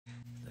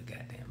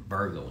goddamn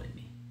Virgo in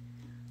me.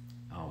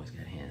 I always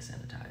got hand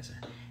sanitizer.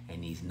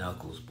 And these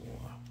knuckles, boy,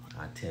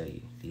 I tell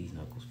you, these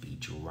knuckles be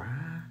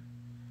dry.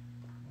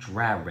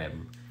 Dry,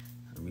 Reverend.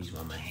 The reason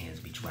why my hands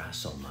be dry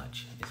so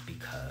much is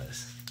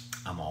because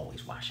I'm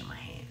always washing my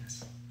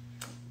hands.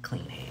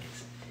 Clean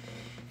hands.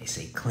 They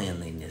say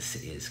cleanliness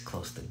is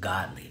close to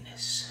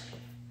godliness.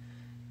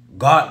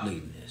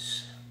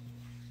 Godliness.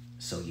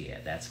 So yeah,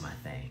 that's my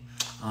thing.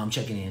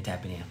 Checking in,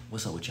 tapping in.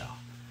 What's up with y'all?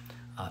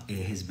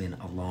 It has been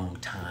a long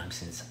time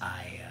since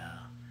I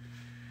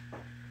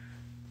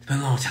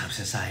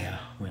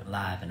went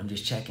live, and I'm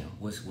just checking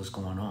what's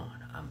going on.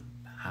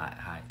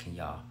 Hi, can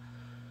y'all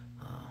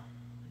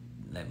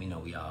let me know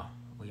where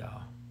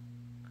y'all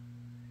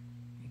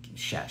can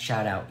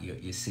shout out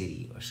your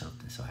city or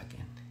something so I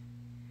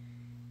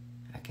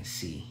can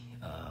see.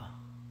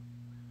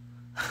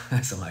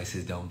 Somebody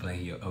says don't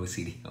blame your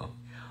OCD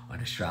on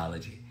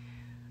astrology.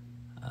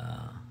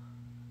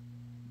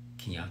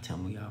 Can y'all tell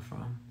me where y'all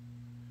from?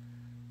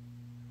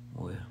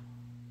 Where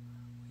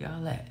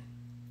y'all at?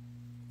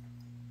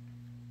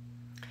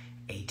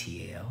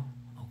 ATL.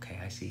 Okay,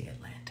 I see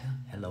Atlanta.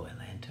 Hello,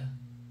 Atlanta.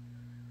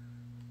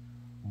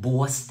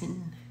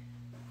 Boston.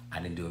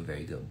 I didn't do a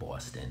very good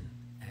Boston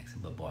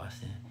accent, but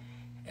Boston.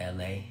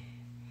 LA.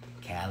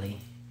 Cali.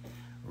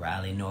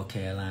 Raleigh, North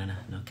Carolina.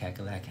 North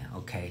Carolina.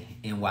 Okay.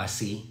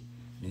 NYC.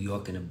 New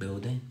York in the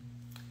building.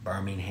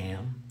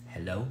 Birmingham.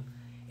 Hello.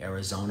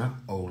 Arizona.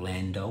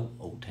 Orlando.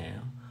 Old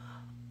Town.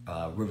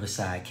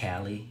 Riverside,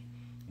 Cali.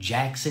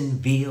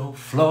 Jacksonville,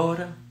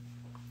 Florida.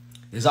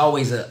 There's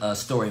always a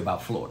story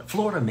about Florida.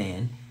 Florida,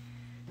 man,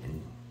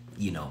 and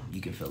you know,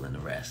 you can fill in the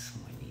rest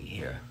when you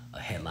hear a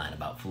headline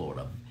about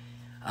Florida.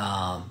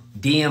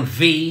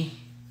 DMV,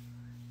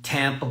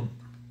 Tampa,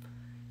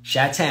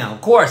 Chi-Town. Of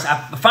course,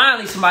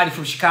 finally somebody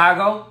from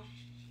Chicago.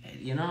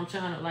 You know, I'm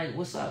trying to like,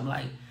 what's up?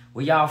 Like,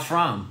 where y'all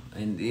from?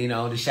 And you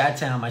know, my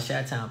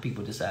Chi-Town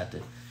people decide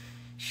to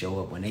show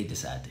up when they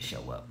decide to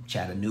show up.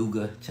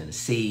 Chattanooga,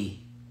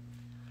 Tennessee,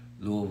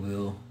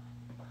 Louisville,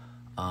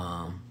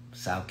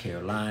 South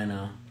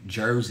Carolina,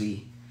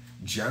 Jersey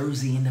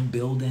in the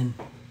building,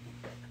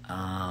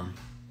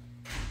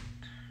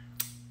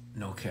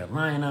 North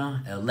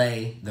Carolina,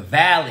 LA, the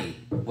Valley.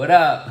 What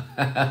up?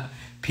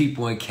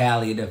 People in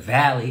Cali, the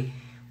Valley.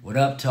 What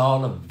up to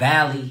all the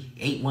Valley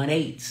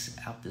 818s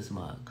out this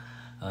mug?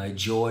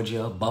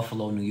 Georgia,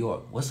 Buffalo, New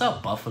York. What's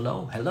up,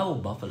 Buffalo? Hello,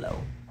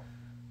 Buffalo.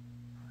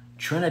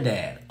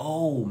 Trinidad.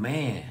 Oh,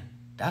 man.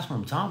 That's what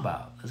I'm talking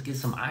about. Let's get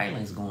some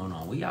islands going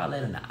on. We y'all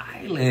at in the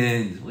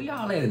islands.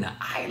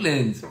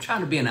 I'm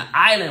trying to be in an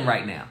island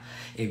right now.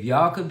 If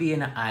y'all could be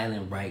in an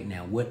island right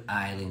now, what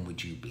island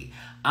would you be?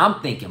 I'm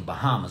thinking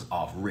Bahamas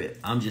off rip.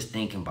 I'm just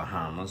thinking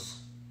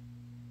Bahamas.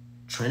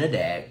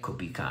 Trinidad could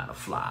be kind of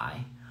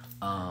fly.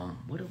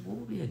 What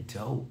would be a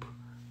dope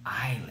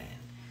island?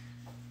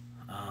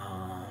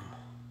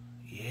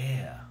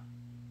 Yeah.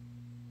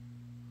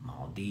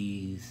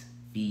 Maldives,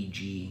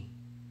 Fiji,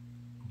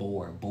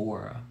 Bora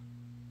Bora.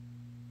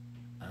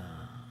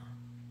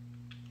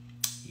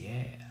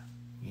 Yeah.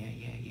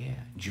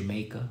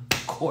 Jamaica.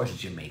 Of course,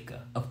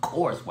 Jamaica. Of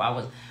course. Why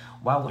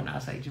wouldn't I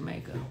say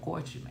Jamaica? Of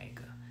course,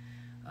 Jamaica.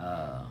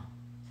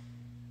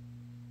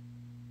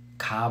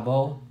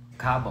 Cabo,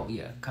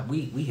 yeah.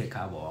 We hear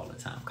Cabo all the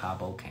time.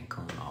 Cabo,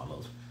 Cancun, all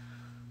those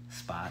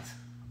spots.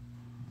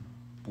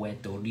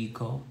 Puerto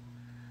Rico.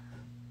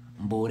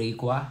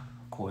 Boricua.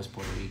 Of course,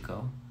 Puerto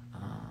Rico.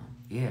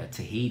 Yeah,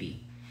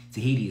 Tahiti.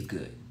 Tahiti is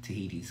good.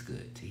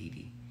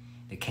 Tahiti.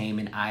 The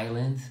Cayman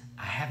Islands.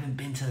 I haven't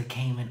been to the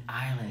Cayman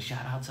Islands.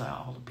 Shout out to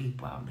all the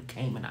people out in the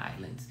Cayman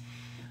Islands.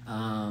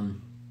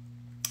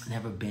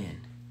 Never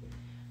been.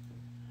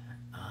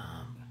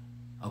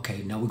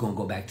 Okay, now we're gonna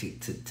go back to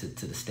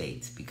the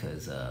States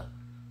because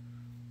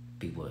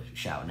people are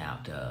shouting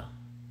out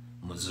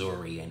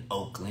Missouri and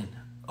Oakland,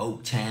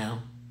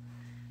 Oaktown,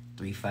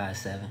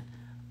 357.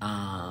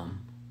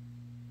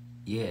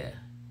 Yeah.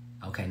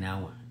 Okay,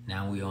 now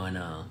we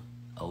on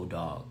Old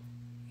Dog.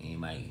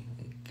 Anybody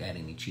got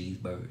any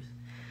cheeseburgers?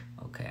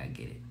 Okay, I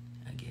get it.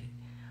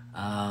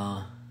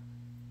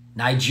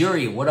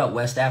 Nigeria, what up,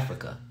 West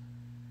Africa?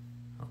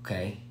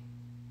 Okay.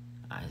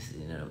 I see,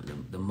 you know,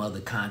 the mother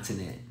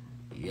continent.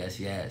 Yes.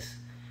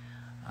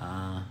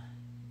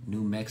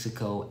 New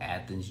Mexico,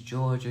 Athens,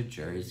 Georgia,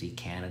 Jersey,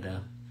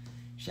 Canada.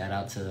 Shout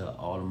out to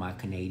all of my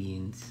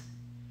Canadians.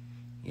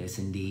 Yes,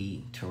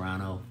 indeed.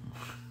 Toronto,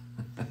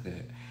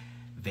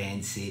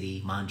 Van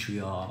City,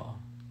 Montreal.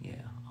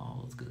 Yeah,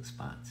 all those good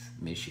spots.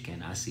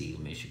 Michigan, I see you,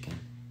 Michigan.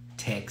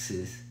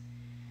 Texas,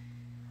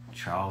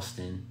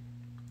 Charleston.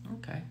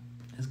 Okay,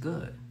 that's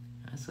good.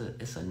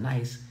 It's a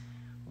nice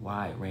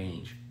wide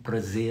range.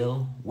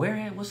 Brazil, where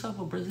at? What's up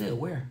with Brazil?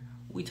 Where?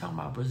 We talking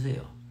about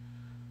Brazil?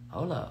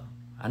 Hold up.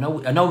 I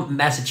know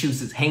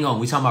Massachusetts. Hang on,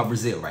 we talking about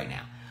Brazil right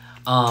now.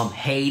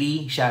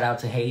 Haiti, shout out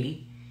to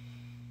Haiti.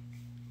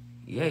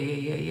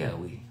 Yeah.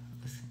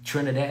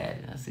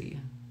 Trinidad, I see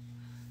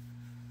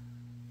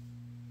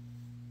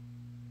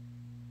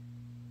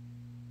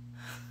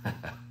you.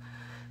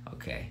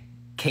 Okay.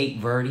 Cape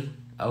Verde.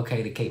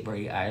 Okay, the Cape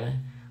Verde Island.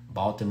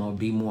 Baltimore,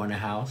 be more in the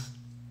house.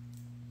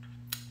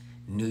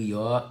 New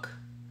York.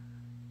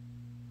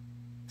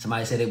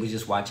 Somebody said they was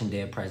just watching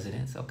Dead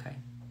Presidents. Okay,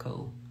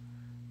 cool.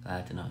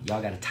 Glad to know.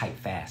 Y'all gotta type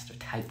faster.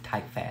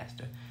 Type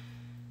faster.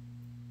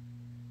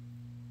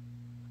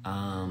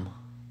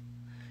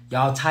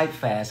 Y'all type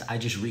fast. I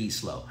just read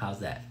slow. How's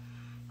that?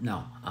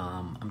 No.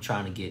 I'm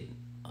trying to get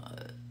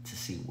to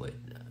see what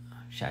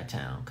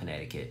Chi-Town,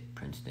 Connecticut,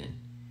 Princeton,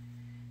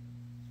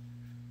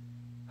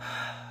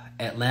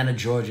 Atlanta,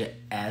 Georgia.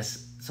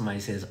 As somebody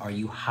says, are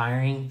you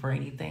hiring for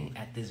anything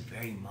at this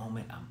very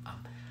moment? I'm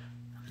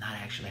not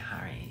actually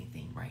hiring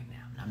anything right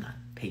now. I'm not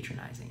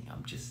patronizing.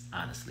 I'm just,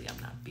 honestly, I'm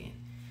not being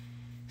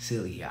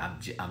silly here.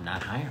 I'm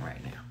not hiring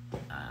right now.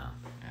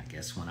 I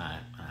guess when I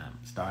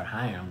start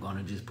hiring, I'm going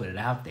to just put it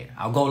out there.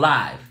 I'll go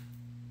live.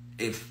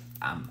 If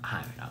I'm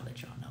hiring, I'll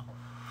let y'all know.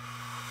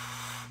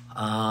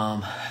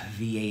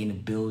 VA in the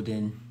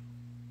building.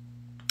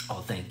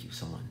 Oh, thank you.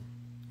 Someone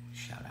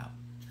shout out.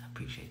 I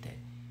appreciate that.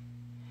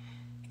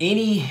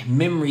 Any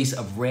memories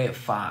of Red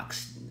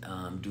Fox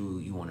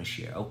do you want to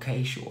share?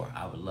 Okay, sure.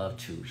 I would love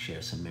to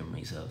share some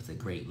memories of the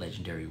great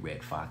legendary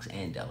Red Fox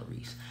and Della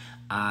Reese.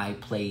 I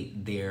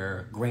played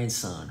their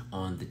grandson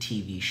on the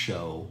TV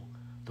show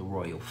The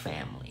Royal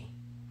Family.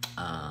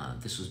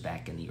 This was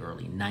back in the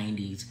early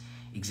 90s.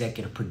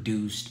 Executive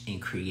produced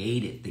and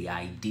created the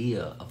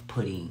idea of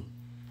putting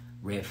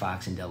Red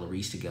Fox and Della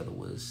Reese together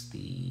was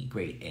the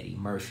great Eddie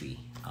Murphy.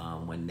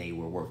 When they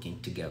were working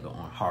together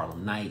on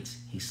Harlem Nights,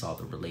 he saw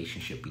the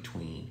relationship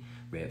between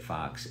Red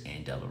Fox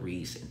and Della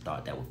Reese and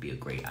thought that would be a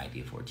great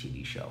idea for a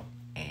TV show.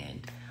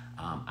 And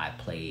I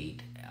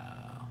played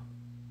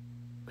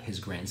his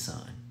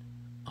grandson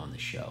on the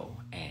show.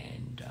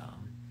 And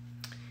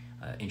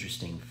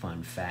interesting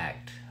fun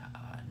fact,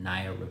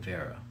 Naya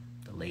Rivera,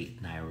 the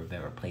late Naya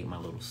Rivera, played my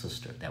little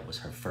sister. That was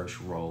her first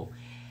role.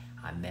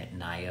 I met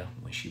Naya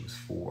when she was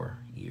 4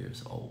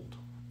 years old.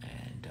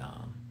 And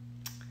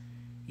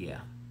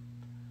yeah,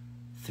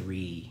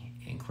 3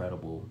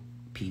 incredible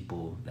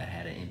people that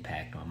had an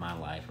impact on my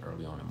life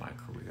early on in my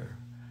career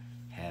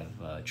have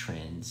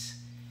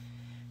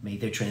made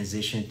their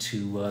transition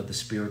to the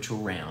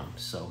spiritual realm.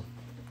 So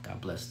God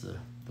bless the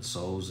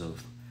souls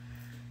of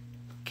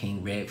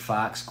King Red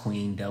Fox,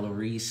 Queen Della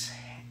Reese,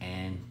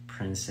 and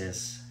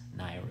Princess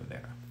Naya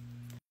Rivera.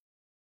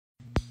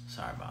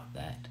 Sorry about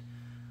that.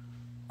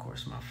 Of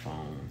course, my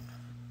phone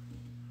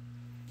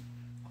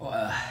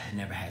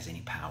never has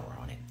any power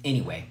on it.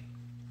 Anyway,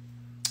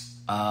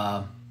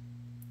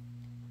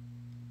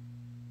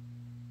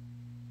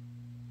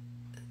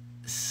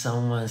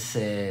 someone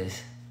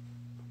says,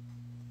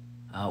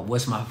 what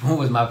was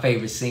my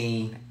favorite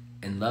scene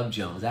in Love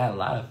Jones? I had a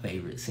lot of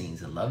favorite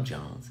scenes in Love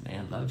Jones.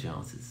 Man, Love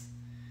Jones is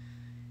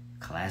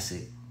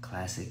classic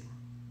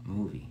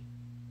movie.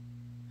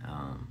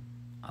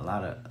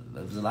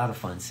 There was a lot of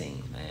fun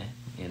scenes, man.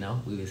 You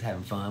know, we was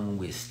having fun when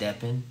we was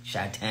stepping.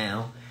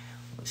 Chi-Town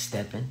was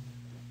stepping.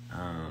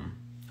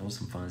 There was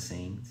some fun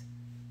scenes.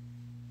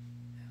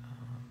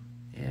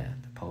 Yeah,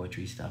 the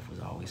poetry stuff was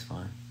always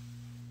fun.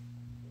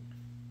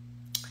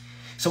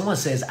 Someone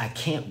says, I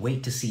can't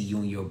wait to see you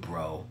and your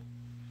bro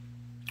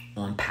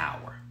on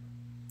Power,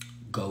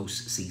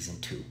 Ghost Season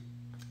 2.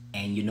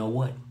 And you know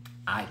what?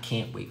 I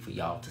can't wait for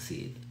y'all to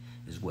see it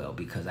as well,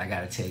 because I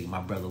got to tell you,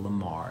 my brother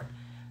Lamar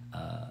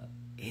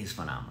is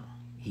phenomenal.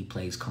 He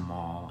plays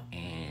Kamal,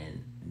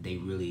 and they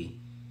really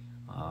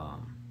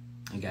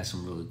got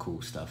some really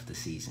cool stuff this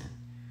season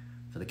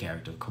for the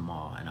character of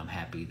Kamal. And I'm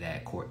happy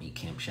that Courtney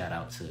Kemp, shout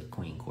out to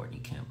Queen Courtney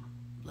Kemp.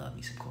 Love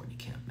me some Courtney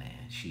Kemp,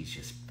 man. She's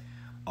just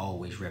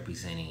always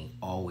representing,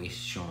 always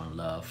showing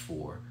love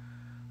for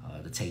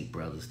the Tate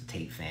brothers, the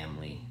Tate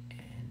family,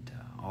 and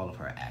all of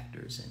her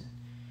actors and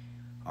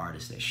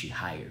artists that she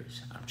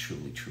hires. I'm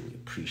truly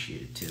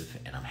appreciative,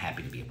 and I'm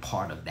happy to be a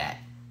part of that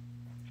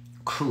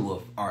crew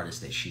of artists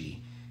that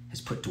she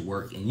has put to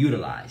work and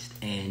utilized.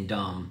 And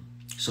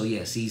so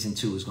yeah, season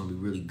 2 is going to be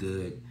really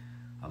good.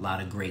 A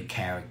lot of great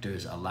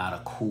characters, a lot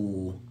of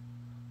cool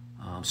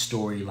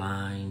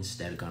storylines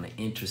that are going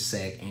to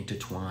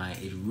intertwine.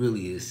 It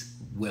really is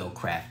well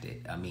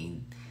crafted. I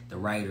mean, the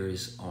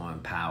writers on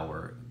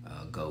Power,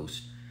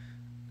 Ghost,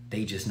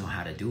 they just know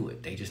how to do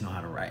it. They just know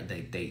how to write.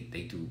 They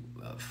do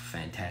a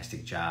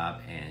fantastic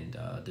job, and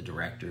the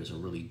directors are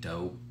really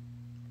dope.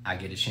 I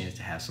get a chance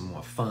to have some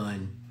more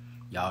fun.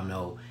 Y'all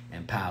know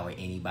in Power,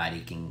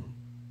 anybody can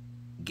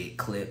get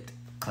clipped,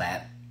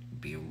 clap,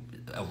 be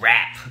a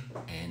rap.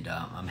 And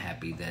I'm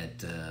happy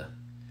that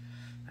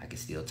I can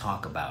still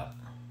talk about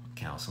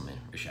Councilman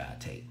Rashad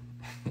Tate.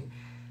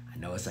 I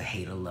know it's a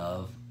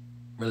hate-or-love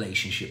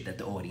relationship that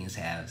the audience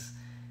has.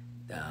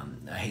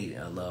 A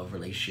hate-or-love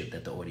relationship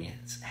that the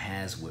audience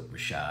has with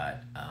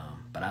Rashad.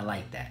 But I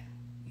like that,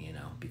 you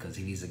know, because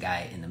if he's a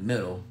guy in the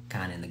middle,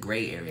 kind of in the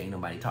gray area, ain't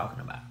nobody talking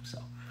about him. So,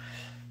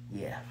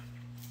 yeah,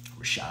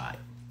 Rashad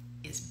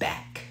is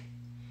back.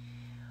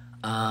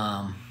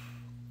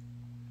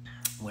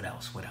 What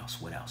else?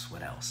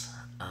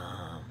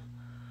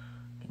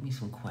 Give me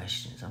some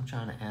questions. I'm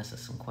trying to answer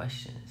some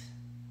questions.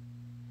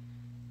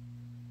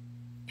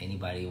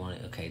 Anybody want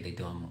it? Okay, they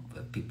doing,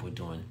 people are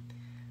doing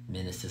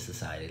Menace to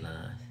Society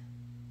lines.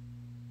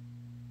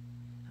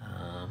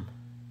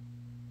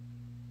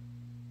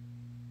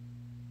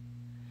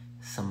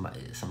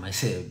 Somebody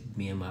said,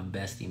 me and my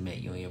bestie met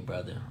you and your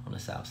brother on the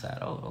South Side.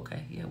 Oh,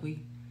 okay. Yeah, we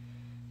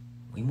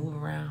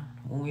move around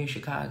when we're in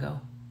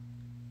Chicago.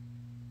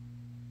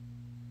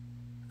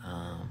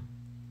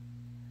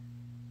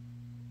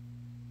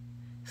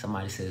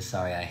 Somebody says,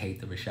 sorry, I hate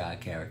the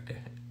Rashad character,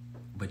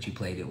 but you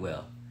played it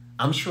well.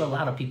 I'm sure a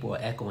lot of people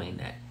are echoing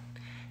that.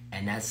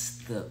 And that's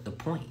the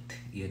point,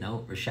 you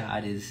know.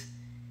 Rashad is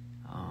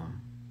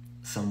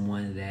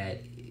someone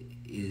that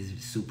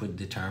is super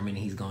determined.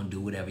 He's going to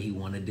do whatever he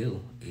want to do,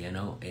 you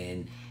know.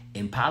 And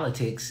in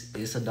politics,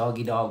 it's a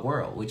dog-eat-dog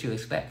world. What you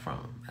expect from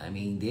him? I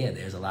mean, yeah,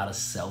 there's a lot of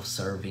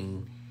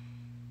self-serving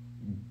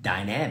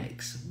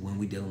dynamics when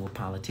we're dealing with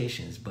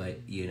politicians.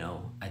 But, you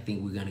know, I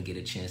think we're going to get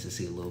a chance to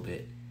see a little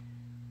bit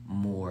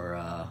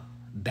more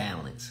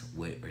balance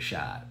with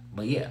Rashad.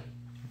 But, yeah,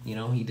 you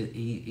know,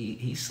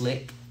 he's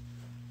slick.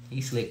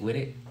 He's slick with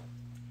it.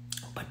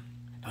 But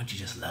don't you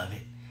just love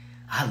it?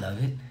 I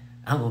love it.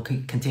 I'm going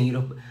to continue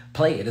to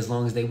play it as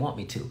long as they want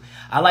me to.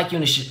 I like you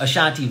in the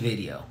Ashanti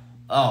video.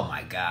 Oh,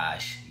 my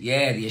gosh.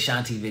 Yeah, the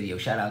Ashanti video.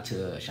 Shout out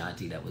to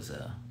Ashanti. That was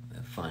a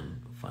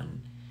fun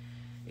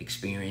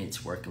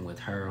experience working with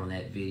her on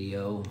that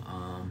video.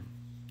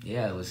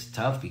 Yeah, it was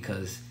tough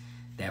because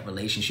that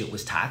relationship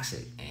was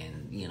toxic.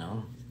 And, you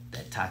know,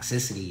 that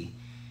toxicity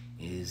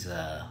is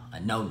a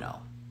no-no.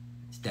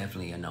 It's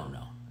definitely a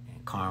no-no.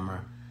 And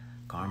karma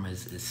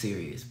is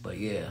serious. But,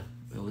 yeah,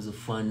 it was a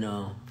fun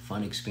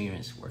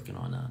experience working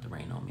on The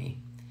Rain on Me.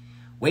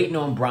 Waiting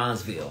on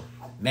Bronzeville.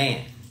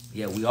 Man,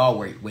 yeah, we all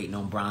waiting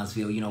on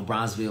Bronzeville. You know,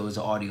 Bronzeville is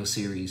an audio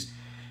series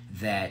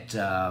that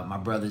my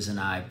brothers and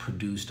I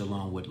produced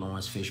along with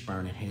Lawrence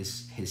Fishburne and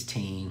his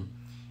team.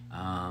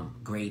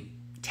 Great,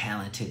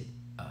 talented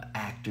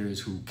actors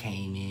who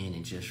came in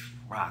and just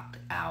rocked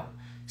out.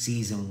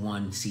 Season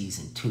 1,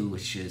 Season 2,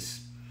 it's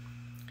just,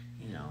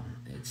 you know,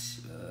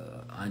 it's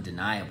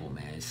undeniable,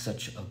 man. It's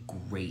such a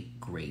great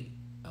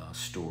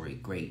story,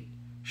 great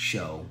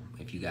show.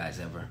 If you guys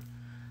ever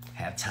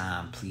have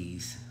time,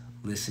 please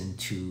listen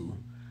to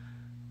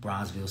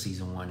Bronzeville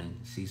Season 1 and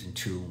Season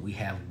 2. We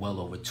have well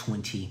over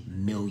 20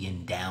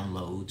 million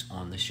downloads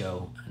on the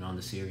show and on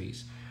the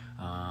series.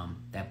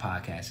 That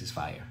podcast is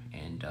fire,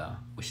 and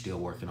we're still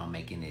working on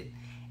making it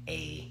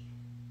a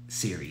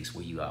series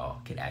where you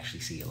all could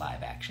actually see a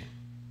live action.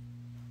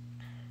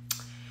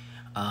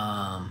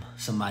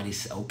 Somebody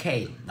said,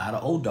 okay, a lot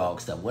of old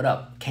dog stuff. What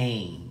up,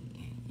 Kane?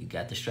 You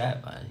got the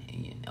strap?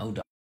 Old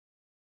dog.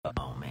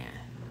 Oh man,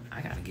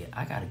 I gotta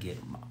get.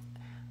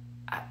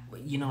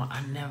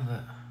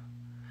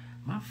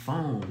 My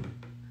phone.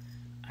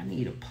 I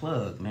need a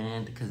plug,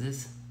 man, because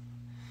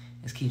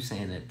it keeps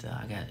saying that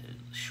I got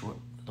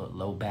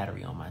low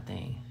battery on my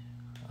thing.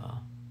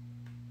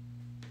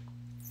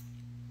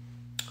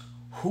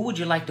 Who would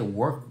you like to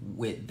work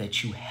with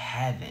that you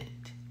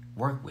haven't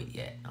worked with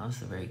yet? Oh,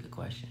 that's a very good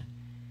question.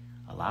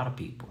 A lot of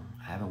people.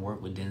 I haven't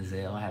worked with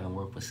Denzel. I haven't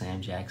worked with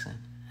Sam Jackson.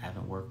 I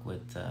haven't worked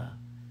with I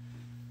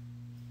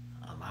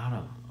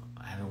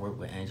haven't worked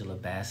with Angela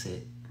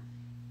Bassett.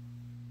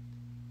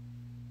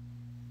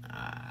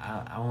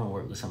 I want to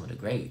work with some of the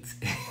greats.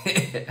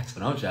 That's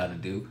what I'm trying to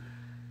do.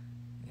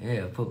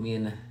 Yeah, put me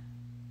in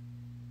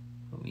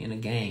the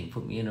game.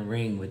 Put me in the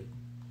ring with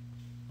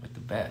the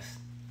best.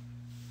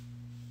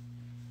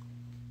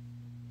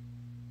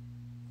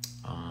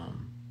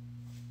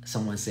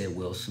 Someone said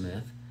Will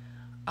Smith.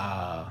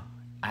 I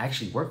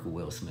actually worked with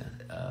Will Smith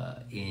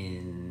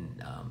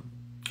in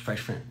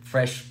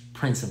Fresh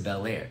Prince of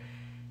Bel-Air.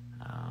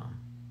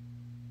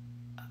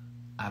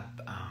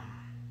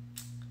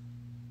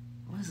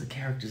 What is the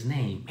character's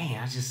name?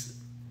 Man, I just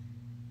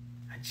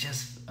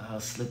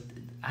slipped.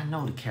 I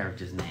know the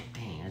character's name.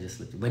 Dang, I just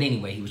slipped. But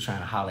anyway, he was trying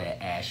to holler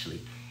at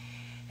Ashley,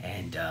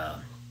 and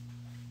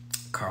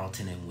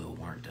Carlton and Will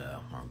weren't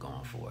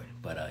going for it.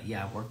 But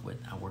yeah, I worked with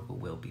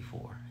Will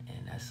before,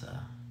 and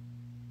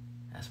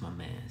that's my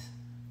man's.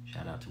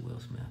 Shout out to Will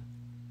Smith.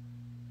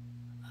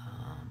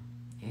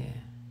 Yeah.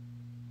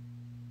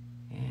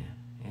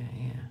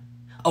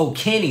 Oh,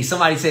 Kenny.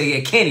 Somebody said, yeah,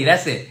 Kenny.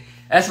 That's it.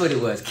 That's what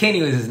it was.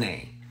 Kenny was his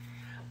name.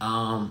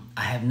 I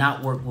have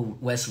not worked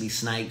with Wesley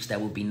Snipes.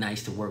 That would be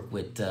nice to work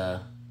with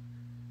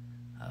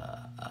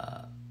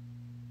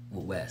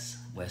Wes.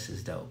 Wes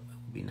is dope.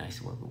 It would be nice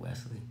to work with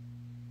Wesley.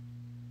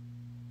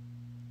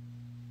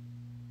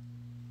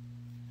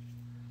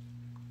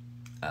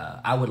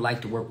 I would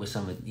like to work with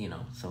some of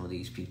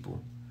these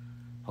people,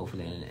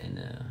 hopefully in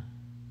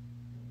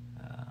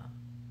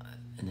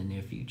the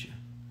near future.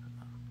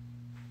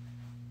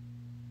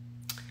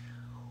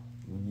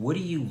 What are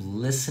you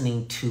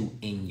listening to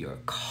in your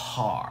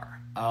car?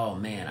 Oh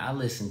man, I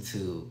listen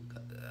to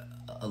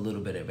a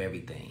little bit of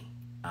everything.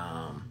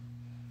 I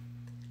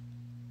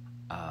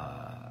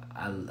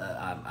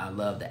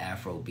love the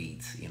Afro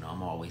beats. You know,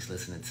 I'm always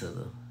listening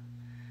to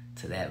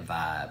that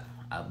vibe.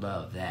 I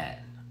love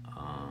that.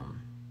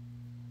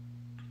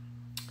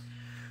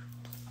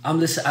 I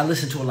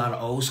listen to a lot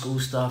of old school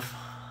stuff.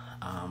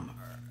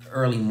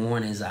 Early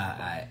mornings,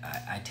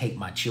 I take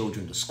my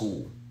children to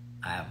school.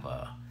 I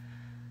have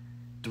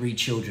 3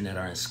 children that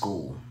are in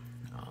school.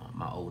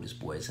 My oldest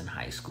boy is in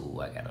high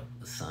school. I got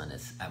a son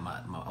that's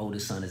my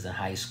oldest son is in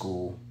high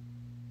school.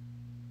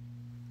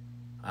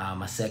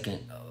 My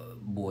second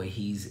boy,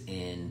 he's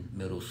in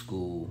middle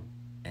school,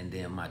 and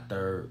then my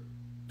third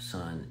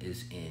son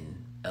is in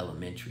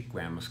elementary,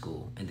 grammar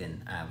school, and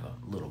then I have a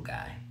little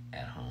guy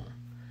at home.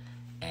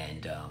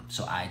 And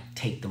so I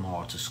take them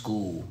all to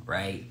school,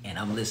 right? And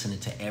I'm listening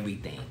to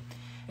everything.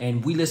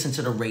 And we listen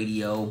to the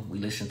radio. We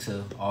listen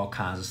to all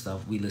kinds of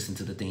stuff. We listen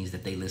to the things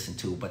that they listen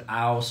to. But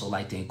I also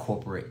like to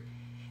incorporate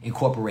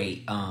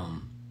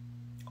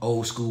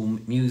old school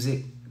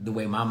music the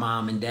way my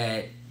mom and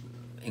dad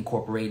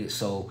incorporated.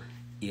 So,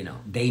 you know,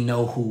 they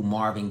know who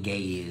Marvin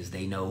Gaye is.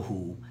 They know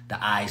who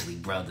the Isley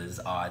Brothers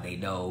are. They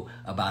know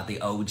about the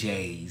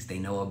OJs. They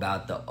know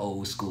about the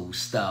old school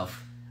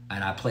stuff.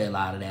 And I play a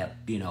lot of that,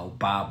 you know,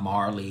 Bob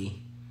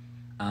Marley.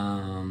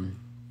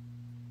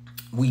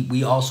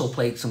 We also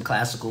played some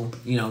classical,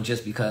 you know,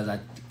 just because I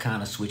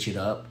kind of switch it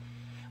up.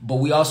 But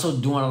we also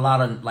doing a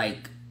lot of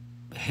like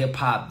hip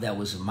hop that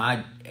was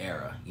my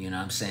era, you know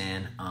what I'm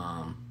saying?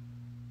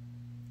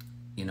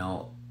 You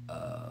know,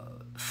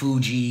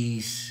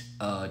 Fugees,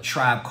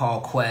 Tribe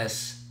Called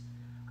Quest,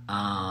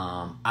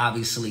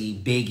 obviously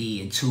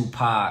Biggie and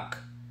Tupac.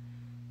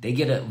 They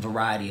get a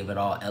variety of it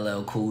all.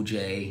 LL Cool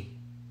J.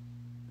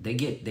 They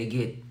get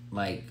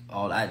like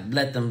all. I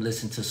let them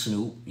listen to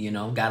Snoop, you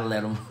know. Gotta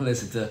let them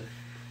listen to.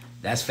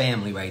 That's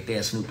family right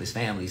there. Snoop is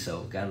family,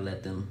 so gotta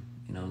let them,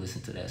 you know,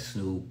 listen to that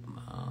Snoop,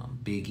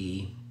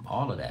 Biggie,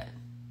 all of that.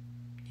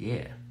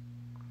 Yeah.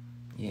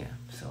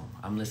 So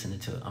I listen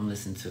to a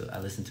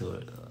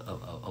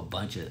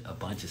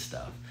bunch of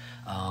stuff.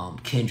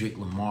 Kendrick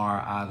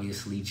Lamar,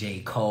 obviously,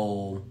 J.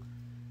 Cole.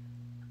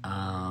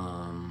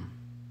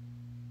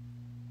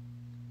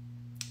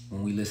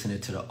 When we listen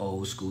to the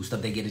old school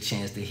stuff, they get a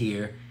chance to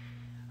hear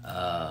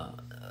a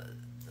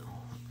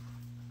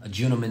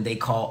gentleman they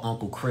call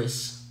Uncle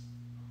Chris.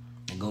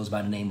 It goes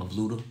by the name of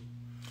Luda.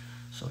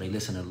 So they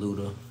listen to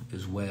Luda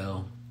as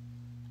well.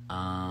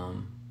 Yeah,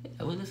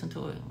 we listen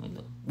to it.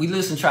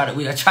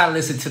 I try to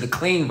listen to the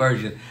clean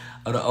version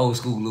of the old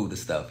school Luda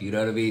stuff. You know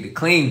what I mean? The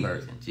clean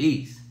version.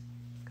 Jeez.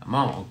 Come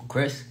on, Uncle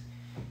Chris.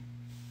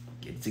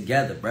 Get it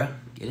together, bro.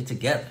 Get it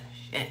together.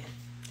 Shit.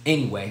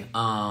 Anyway,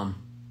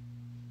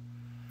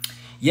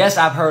 yes,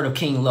 I've heard of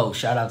King Los.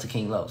 Shout out to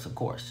King Los, of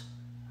course.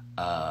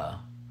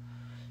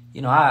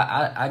 You know,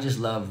 I just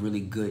love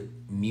really good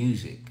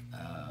music.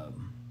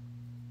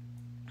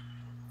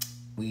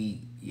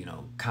 We, you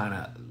know, kind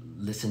of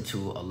listen to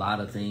a lot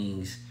of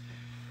things.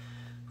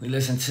 We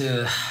listen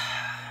to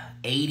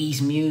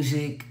 80s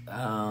music.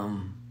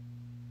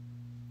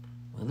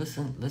 We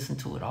listen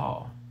to it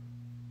all.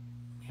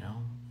 You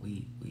know,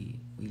 we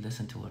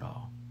listen to it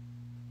all.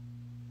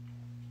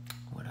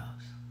 What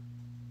else?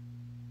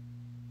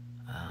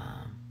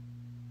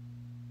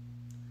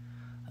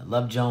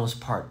 Love Jones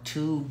Part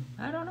 2.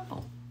 I don't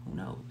know. Who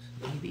knows?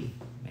 Maybe.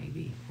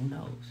 Who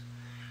knows?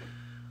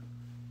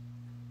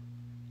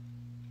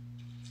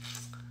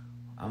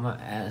 I'm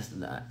gonna ask.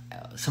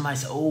 Somebody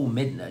said, "Oh,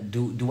 Midnight.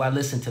 Do I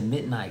listen to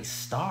Midnight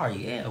Star?"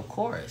 Yeah, of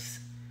course.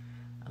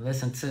 I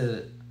listen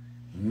to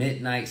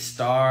Midnight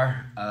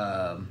Star,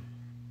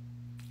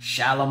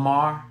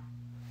 Shalimar,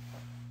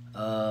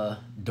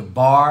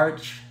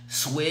 DeBarge,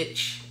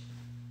 Switch.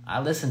 I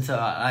listen to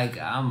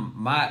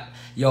my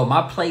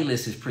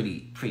playlist is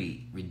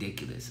pretty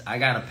ridiculous. I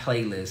got a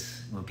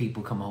playlist when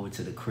people come over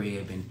to the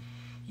crib and,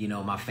 you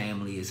know, my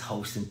family is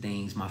hosting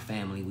things. My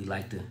family, we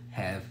like to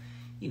have,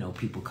 you know,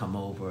 people come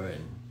over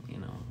and, you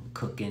know,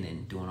 cooking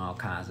and doing all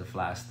kinds of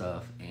fly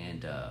stuff.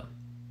 And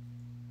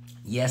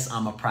yes,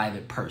 I'm a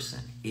private person.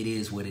 It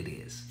is what it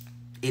is.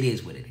 It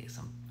is what it is.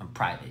 I'm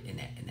private in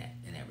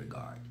that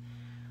regard.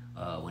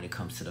 When it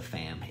comes to the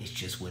fam, it's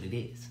just what it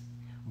is.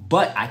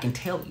 But I can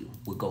tell you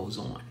what goes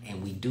on.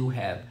 And we do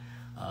have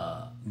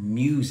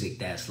music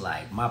that's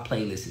like, my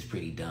playlist is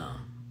pretty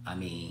dumb. I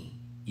mean,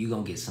 you're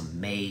going to get some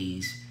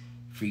Maze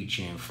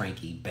featuring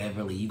Frankie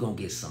Beverly. You're going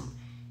to get some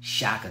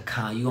Shaka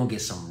Khan. You're going to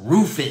get some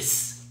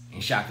Rufus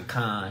and Shaka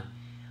Khan.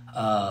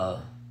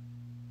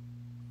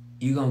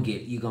 You're going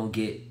to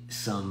get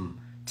some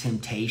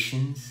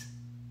Temptations,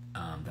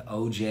 the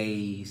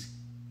OJs.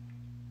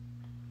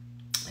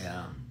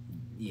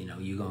 You know,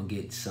 you're going to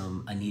get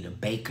some Anita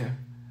Baker.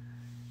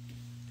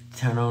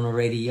 Turn on the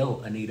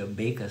radio, Anita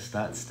Baker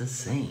starts to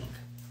sing.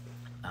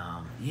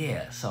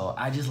 Yeah, so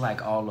I just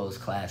like all those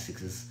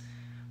classics. Is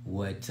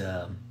what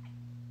has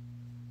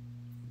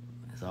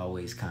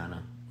always kind of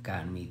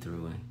gotten me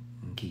through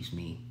and keeps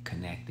me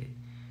connected.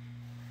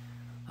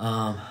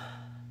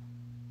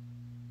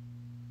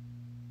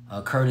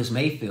 Curtis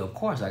Mayfield, of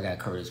course I got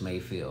Curtis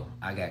Mayfield.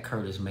 I got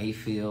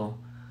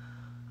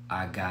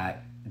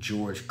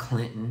George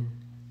Clinton.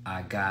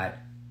 I got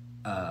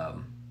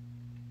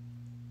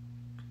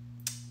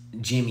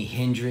Jimi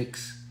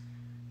Hendrix.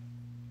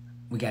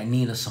 We got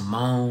Nina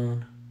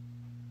Simone.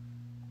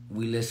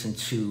 We listened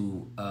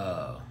to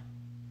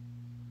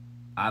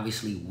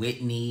obviously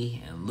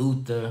Whitney and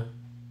Luther.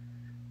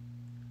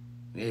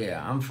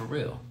 Yeah, I'm for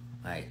real.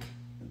 Like,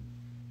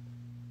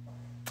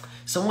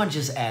 someone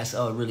just asked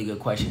a really good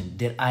question.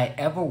 Did I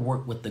ever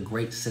work with the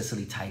great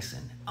Cicely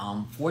Tyson?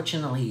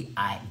 Fortunately,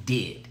 I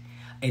did,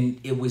 and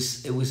it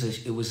was a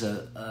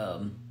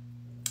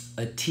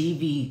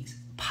TV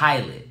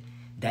pilot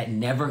that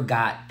never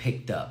got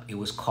picked up. It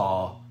was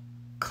called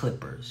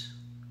Clippers,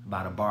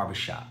 about a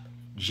barbershop.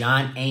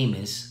 John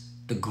Amos,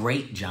 the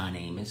great John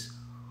Amos,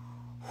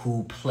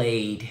 who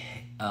played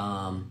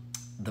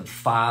the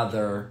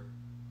father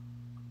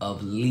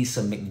of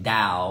Lisa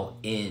McDowell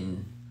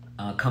in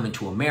Coming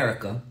to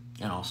America,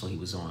 and also he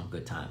was on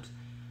Good Times.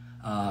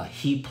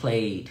 He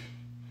played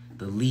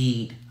the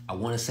lead. I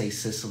want to say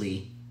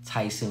Cicely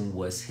Tyson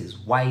was his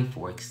wife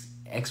or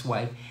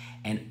ex-wife,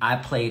 and I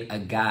played a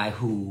guy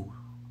who,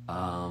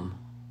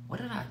 what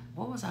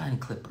was I in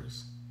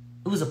Clippers?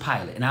 It was a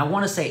pilot, and I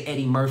want to say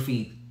Eddie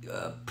Murphy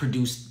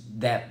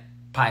produced that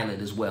pilot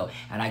as well,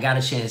 and I got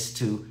a chance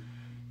to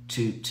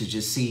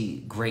just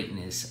see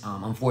greatness.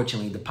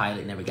 Unfortunately, the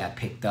pilot never got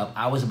picked up.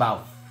 I was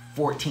about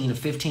 14 or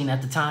 15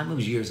 at the time. It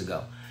was years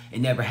ago. It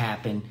never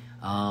happened,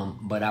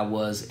 but I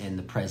was in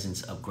the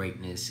presence of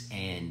greatness,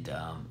 and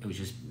it was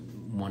just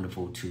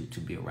wonderful to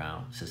be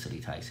around Cicely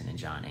Tyson and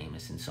John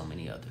Amos and so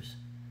many others.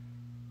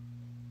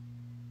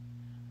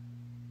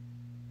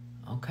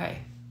 Okay,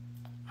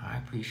 I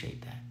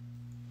appreciate that.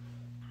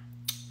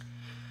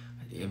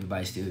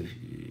 Everybody's still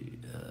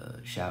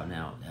shouting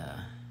out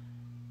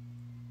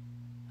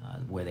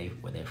where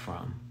they're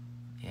from.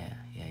 Yeah.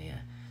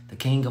 The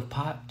King of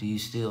Pop. Do you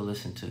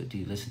listen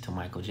to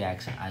Michael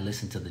Jackson? I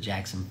listen to the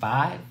Jackson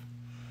 5.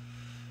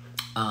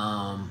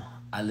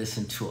 I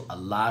listen to a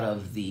lot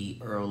of the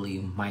early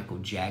Michael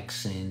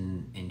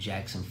Jackson and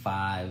Jackson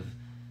 5.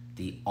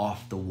 The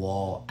Off the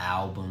Wall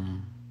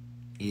album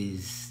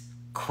is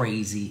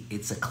crazy.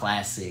 It's a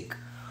classic.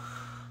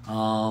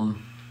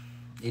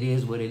 It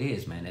is what it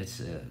is, man.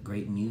 It's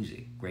great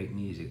music.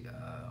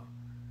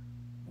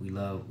 We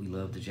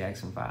love the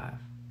Jackson 5.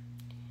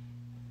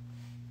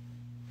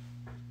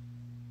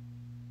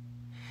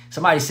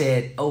 Somebody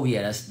said, oh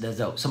yeah, that's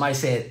dope. Somebody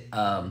said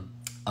A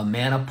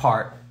Man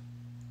Apart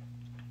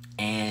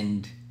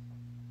and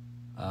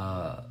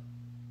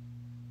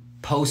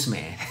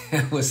Postman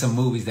was some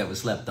movies that were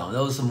slept on.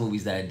 Those are some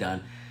movies that I had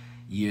done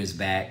years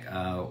back.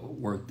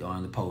 Worked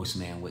on The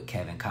Postman with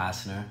Kevin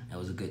Costner. That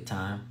was a good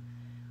time.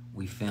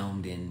 We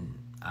filmed in,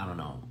 4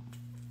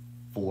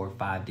 or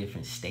 5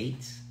 different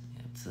states.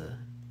 It's a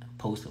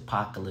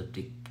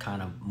post-apocalyptic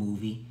kind of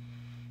movie.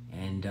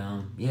 And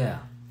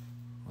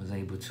was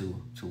able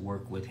to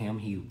work with him.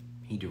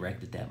 He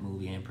directed that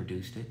movie and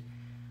produced it.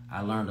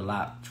 I learned a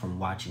lot from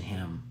watching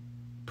him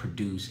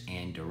produce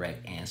and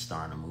direct and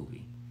star in a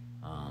movie.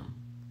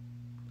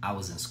 I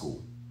was in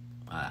school.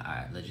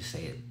 I let's just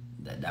say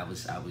it. I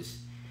was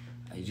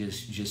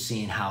just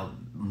seeing how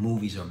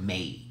movies are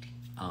made.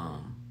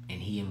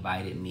 And he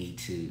invited me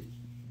to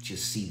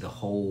just see the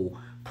whole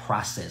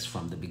process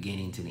from the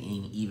beginning to the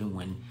end. Even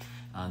when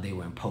they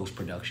were in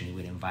post-production, he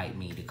would invite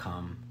me to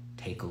come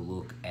take a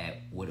look at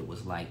what it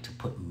was like to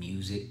put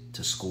music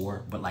to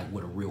score, but like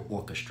with a real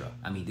orchestra.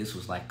 I mean, this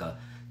was like a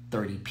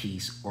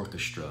 30-piece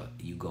orchestra.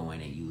 You go in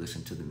and you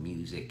listen to the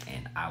music,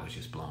 and I was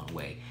just blown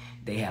away.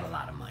 They had a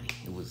lot of money.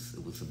 It was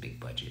a big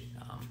budget.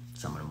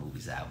 Some of the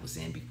movies that I was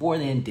in before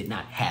then did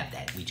not have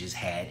that. We just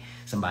had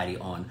somebody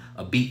on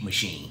a beat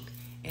machine,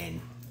 and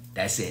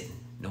that's it.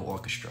 No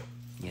orchestra.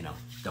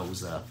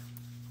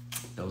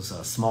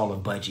 Those smaller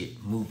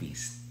budget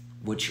movies,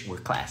 which were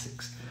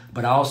classics.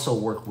 But I also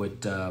worked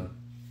with a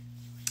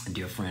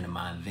dear friend of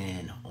mine,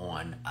 Vin,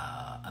 on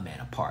A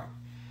Man Apart.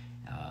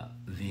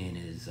 Vin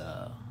is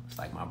it's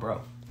like my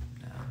bro.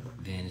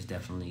 Vin is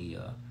definitely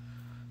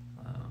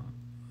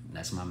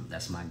that's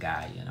my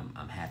guy, and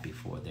I'm happy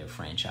for their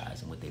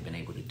franchise and what they've been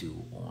able to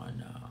do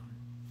on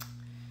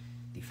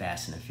the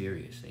Fast and the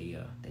Furious.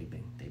 They've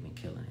been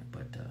killing it.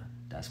 But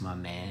that's my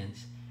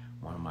man's,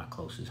 one of my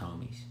closest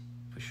homies,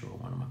 for sure,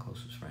 one of my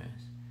closest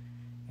friends.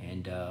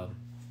 And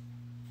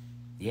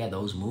yeah,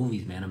 those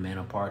movies, man, A Man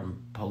Apart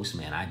and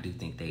Postman, I do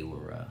think they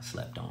were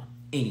slept on.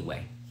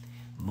 Anyway,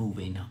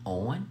 moving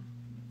on.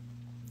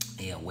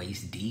 Yeah,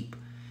 Waist Deep.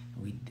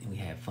 We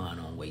had fun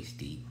on Waist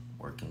Deep,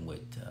 working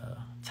with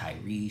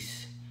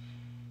Tyrese,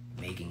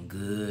 Making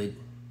Good,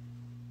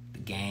 The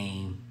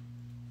Game.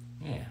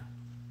 Yeah, it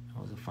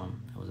was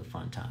a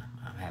fun time.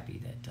 I'm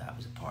happy that I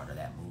was a part of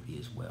that movie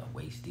as well,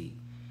 Waist Deep.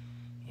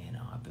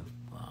 I've been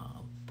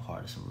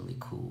part of some really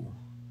cool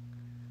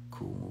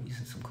movies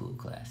and some cool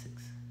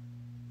classics.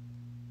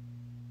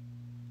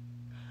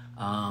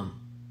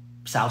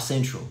 South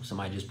Central.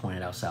 Somebody just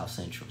pointed out South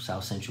Central.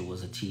 South Central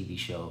was a TV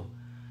show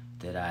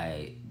that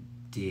I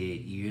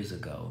did years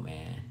ago,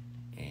 man.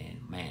 And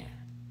man,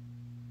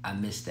 I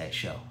missed that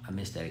show. I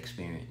missed that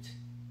experience.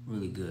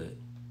 Really good.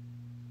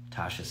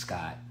 Tasha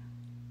Scott,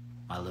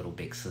 my little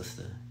big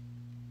sister.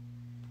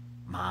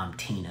 Mom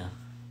Tina.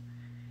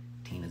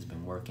 Tina's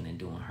been working and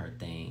doing her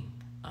thing.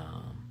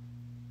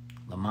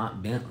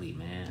 Lamont Bentley,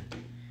 man.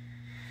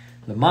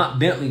 Lamont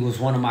Bentley was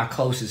one of my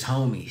closest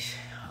homies.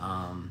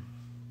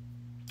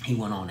 He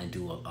went on and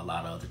do a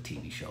lot of other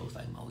TV shows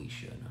like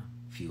Moesha and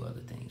a few other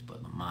things.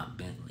 But Lamont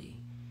Bentley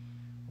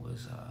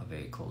was a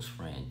very close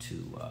friend to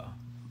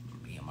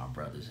me and my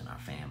brothers and our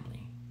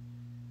family.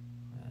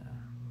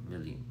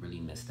 Really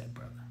miss that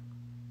brother.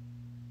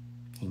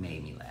 He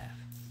made me laugh.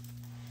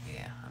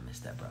 Yeah, I miss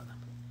that brother.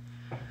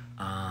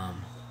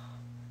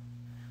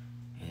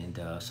 And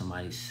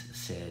somebody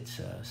said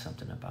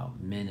something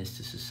about menace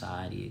to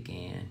society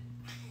again.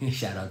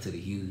 Shout out to the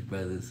Hughes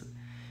brothers,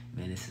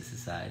 menace to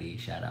society.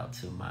 Shout out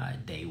to my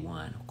day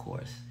one, of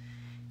course,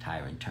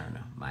 Tyron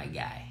Turner, my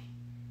guy.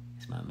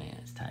 It's my man,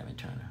 it's Tyron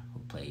Turner, who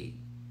played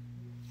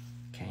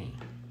Kane.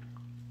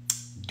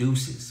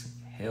 Deuces.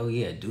 Hell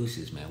yeah,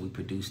 Deuces, man. We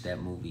produced that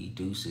movie,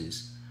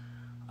 Deuces,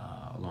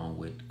 along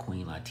with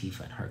Queen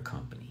Latifah and her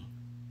company.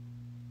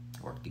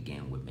 Worked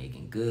again with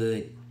Megan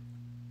Good,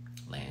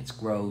 Lance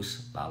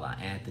Gross, Lala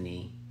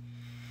Anthony,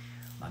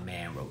 my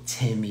man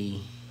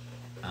Rotimi,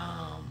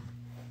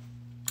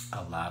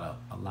 a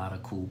lot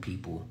of cool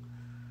people,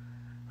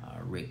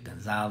 Rick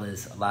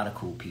Gonzalez, a lot of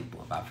cool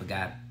people. If I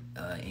forgot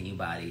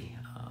anybody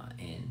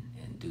in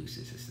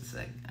Deuces, it's just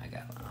like I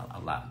got a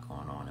lot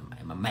going on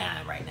in my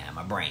mind right now, in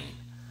my brain.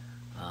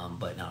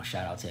 But no,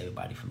 shout out to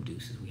everybody from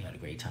Deuces. We had a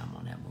great time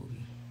on that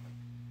movie.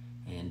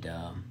 And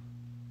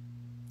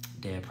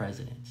Dead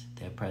Presidents.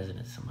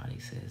 Somebody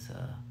says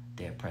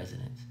Dead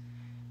Presidents.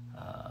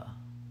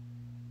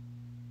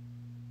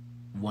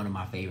 One of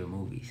my favorite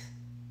movies.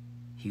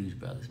 Hughes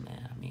Brothers,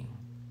 man. I mean,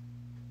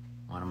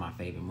 one of my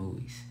favorite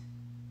movies.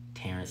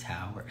 Terrence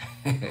Howard.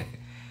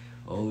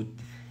 Oh,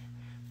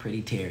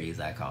 Pretty Terry, as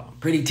I call him.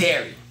 Pretty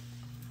Terry.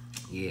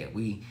 Yeah,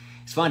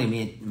 it's funny,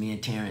 me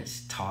and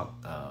Terrence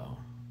talked a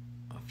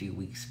few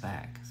weeks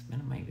back. It's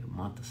been maybe a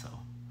month or so.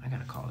 I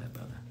gotta call that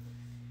brother.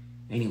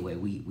 Anyway,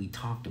 we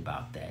talked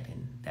about that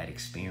and that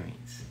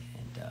experience,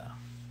 and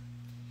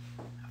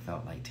I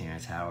felt like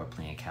Terrence Howard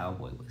playing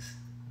cowboy was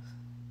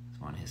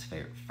one of his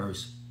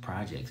first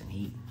projects, and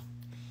he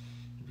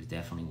was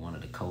definitely one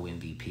of the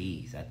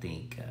co-MVPs. I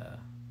think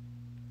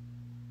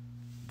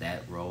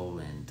that role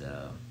and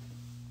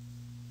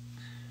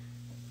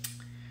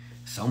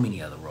so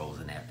many other roles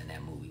in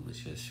that movie was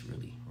just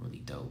really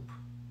dope.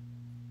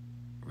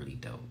 Really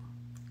dope.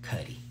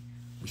 Cuddy.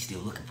 We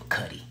still looking for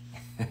Cuddy.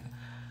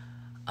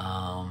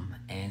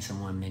 And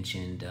someone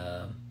mentioned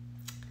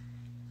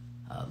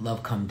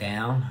Love Come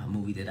Down, a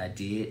movie that I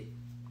did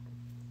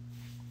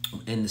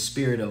in the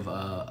spirit of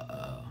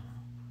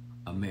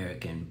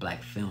American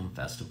Black Film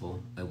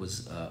Festival. It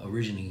was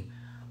originally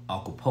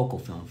Acapulco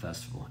Film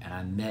Festival, and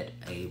I met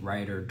a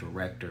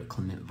writer-director,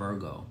 Clement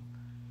Virgo,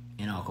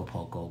 in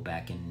Acapulco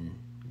back in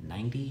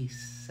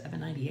 97,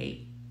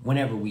 98,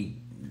 whenever we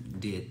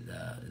did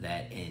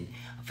that. In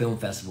a film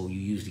festival, you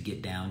usually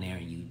get down there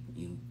and you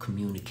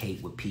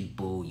communicate with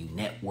people, you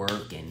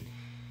network, and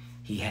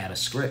he had a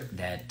script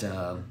that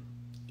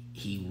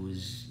he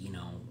was,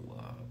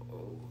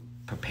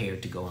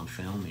 prepared to go and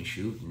film and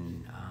shoot,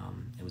 and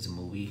it was a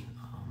movie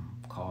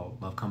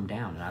called Love Come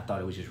Down, and I thought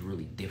it was just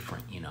really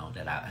different,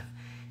 that I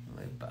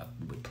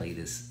would play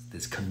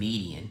this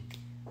comedian,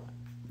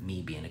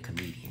 me being a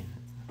comedian.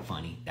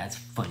 Funny. That's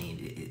funny in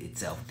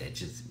itself. That's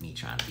just me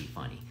trying to be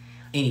funny.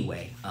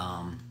 Anyway,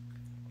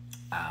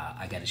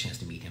 I got a chance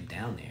to meet him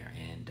down there,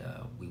 and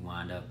we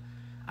wound up.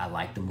 I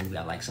liked the movie.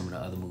 I liked some of the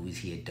other movies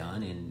he had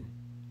done, and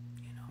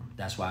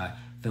that's why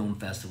film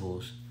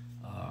festivals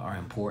are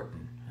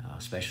important,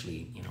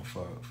 especially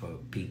for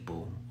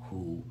people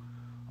who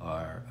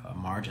are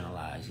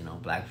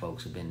marginalized. Black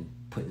folks have been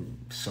putting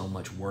so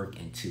much work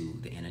into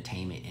the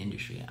entertainment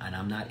industry, and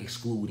I'm not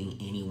excluding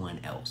anyone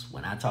else.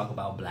 When I talk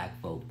about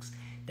black folks,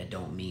 that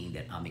don't mean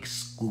that I'm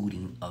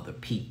excluding other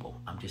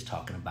people. I'm just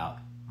talking about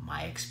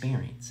my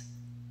experience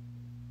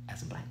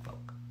as a black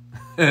folk.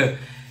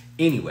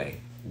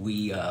 Anyway,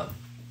 we've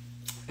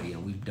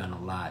done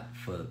a lot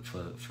for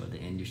the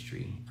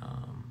industry,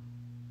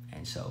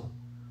 and so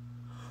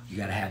you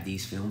got to have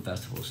these film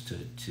festivals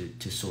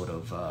to sort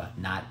of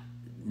not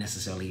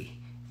necessarily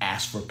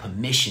ask for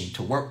permission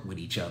to work with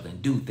each other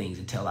and do things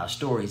and tell our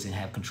stories and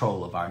have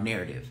control of our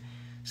narrative.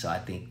 So I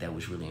think that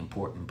was really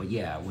important. But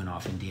yeah, I went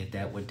off and did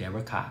that with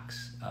Deborah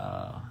Cox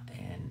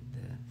and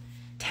the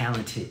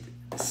talented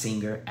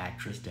singer,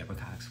 actress Deborah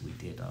Cox. We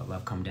did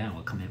Love Come Down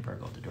with Clement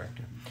Virgo, the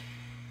director.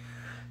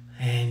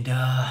 And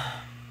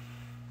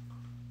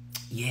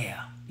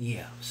yeah.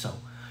 So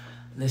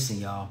listen,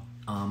 y'all.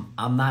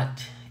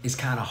 It's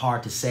kind of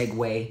hard to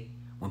segue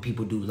when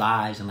people do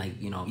lives and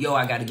yo,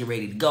 I got to get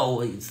ready to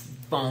go. It's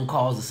phone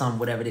calls or something,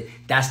 whatever it is.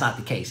 That's not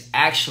the case.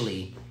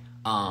 Actually,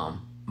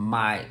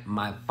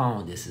 my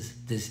phone,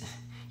 this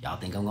y'all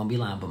think I'm gonna be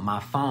lying, but my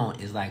phone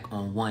is like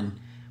on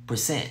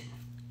 1%.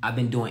 I've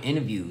been doing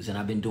interviews and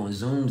I've been doing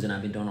Zooms and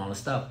I've been doing all this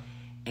stuff,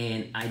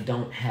 and I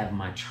don't have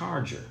my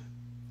charger.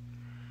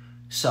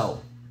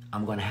 So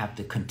I'm gonna have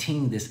to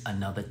continue this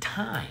another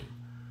time,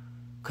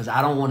 because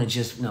I don't want to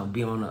just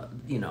be on a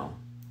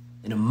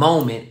in a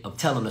moment of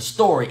telling a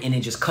story and it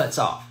just cuts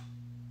off,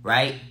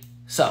 right?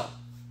 So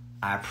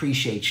I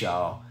appreciate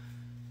y'all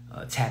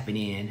tapping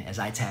in as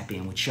I tap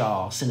in with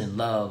y'all, sending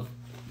love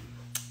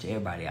to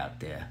everybody out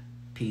there.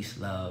 Peace,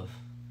 love,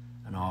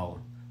 and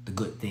all the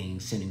good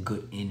things, sending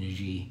good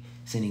energy,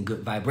 sending good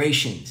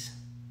vibrations.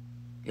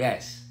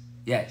 Yes,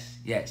 yes,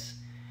 yes.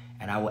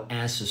 And I will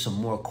answer some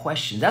more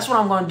questions. That's what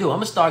I'm going to do. I'm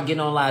going to start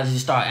getting on live and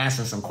just start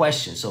answering some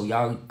questions. So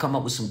y'all come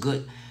up with some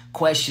good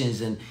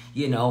questions. And,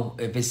 you know,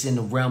 if it's in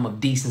the realm of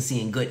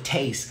decency and good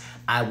taste,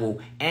 I will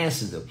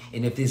answer them.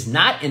 And if it's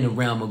not in the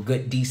realm of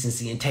good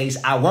decency and taste,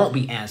 I won't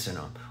be answering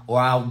them. Or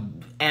I'll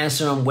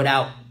answer them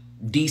without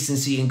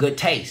decency and good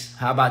taste.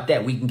 How about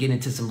that? We can get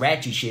into some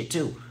ratchet shit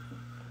too.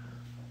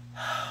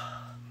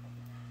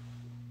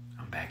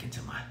 I'm back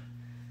into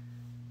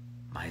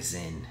my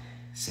Zen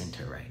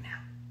center right now.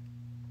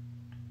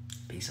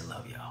 Peace and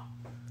love, y'all.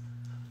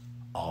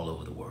 All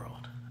over the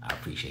world. I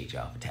appreciate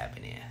y'all for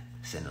tapping in.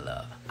 Sending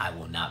love. I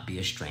will not be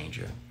a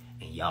stranger,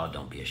 and y'all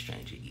don't be a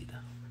stranger either.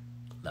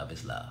 Love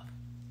is love.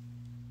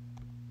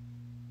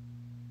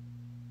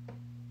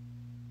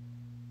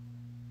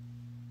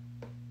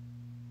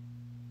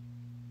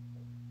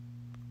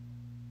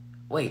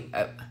 Wait,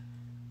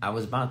 I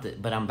was about to,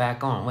 but I'm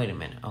back on. Wait a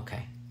minute.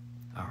 Okay.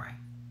 All right.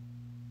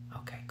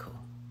 Okay, cool.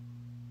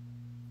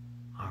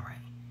 All right.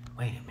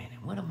 Wait a minute.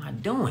 What am I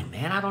doing,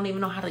 man? I don't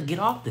even know how to get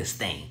off this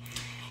thing.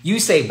 You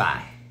say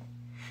bye.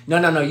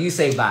 No. You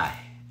say bye.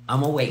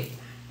 I'm gonna wait.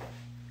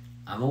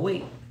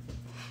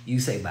 You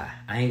say bye.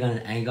 I ain't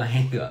gonna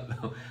hang up.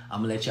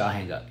 I'm gonna let y'all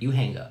hang up. You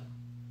hang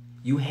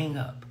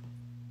up.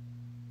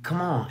 Come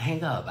on,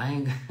 hang up.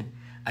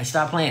 I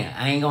stop playing.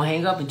 I ain't gonna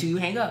hang up until you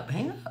hang up.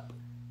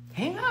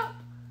 Hang up.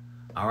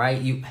 All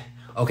right,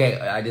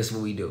 okay, this is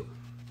what we do.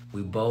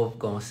 We both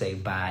gonna say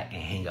bye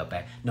and hang up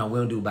back. No, we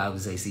don't do bye, we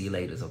say see you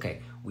later.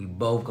 Okay, we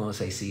both gonna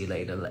say see you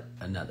later.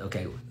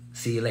 Okay,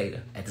 see you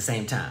later at the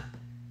same time.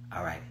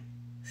 All right,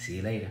 see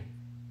you later.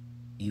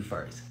 You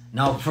first.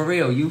 No, for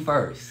real, you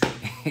first.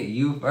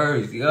 You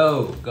first.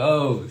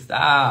 Go.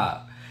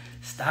 Stop.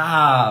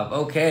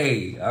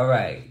 Okay, all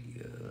right.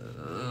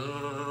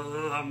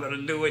 I'm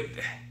gonna do it.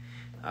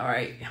 All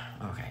right.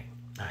 Okay.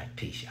 All right,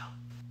 peace, y'all.